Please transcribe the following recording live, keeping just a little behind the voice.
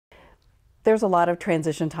There's a lot of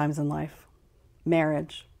transition times in life.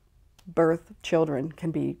 Marriage, birth, children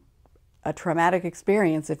can be a traumatic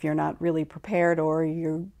experience if you're not really prepared or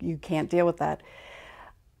you can't deal with that.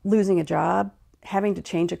 Losing a job, having to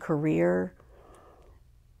change a career,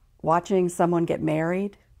 watching someone get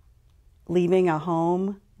married, leaving a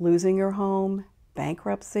home, losing your home,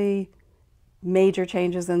 bankruptcy, major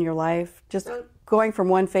changes in your life, just going from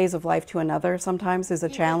one phase of life to another sometimes is a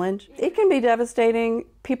challenge. It can be devastating.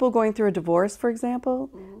 People going through a divorce, for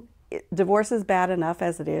example, divorce is bad enough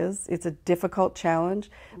as it is. It's a difficult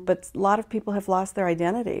challenge, but a lot of people have lost their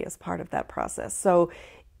identity as part of that process. So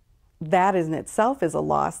that in itself is a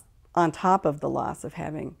loss on top of the loss of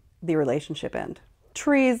having the relationship end.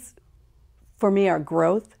 Trees, for me, are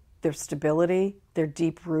growth, they're stability, they're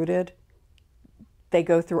deep-rooted. They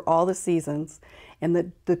go through all the seasons,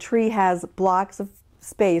 and the tree has blocks of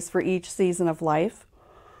space for each season of life.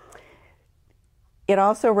 It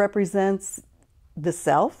also represents the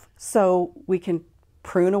self, so we can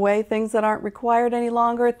prune away things that aren't required any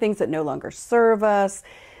longer, things that no longer serve us,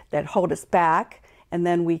 that hold us back, and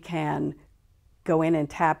then we can go in and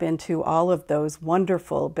tap into all of those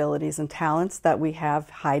wonderful abilities and talents that we have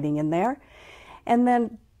hiding in there, and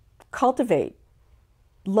then cultivate,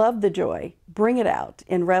 love the joy, bring it out,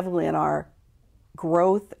 and revel in our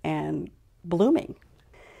growth and blooming.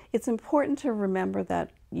 It's important to remember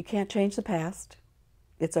that you can't change the past.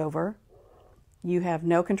 It's over. You have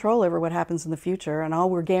no control over what happens in the future, and all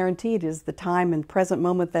we're guaranteed is the time and present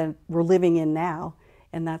moment that we're living in now,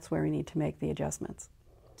 and that's where we need to make the adjustments.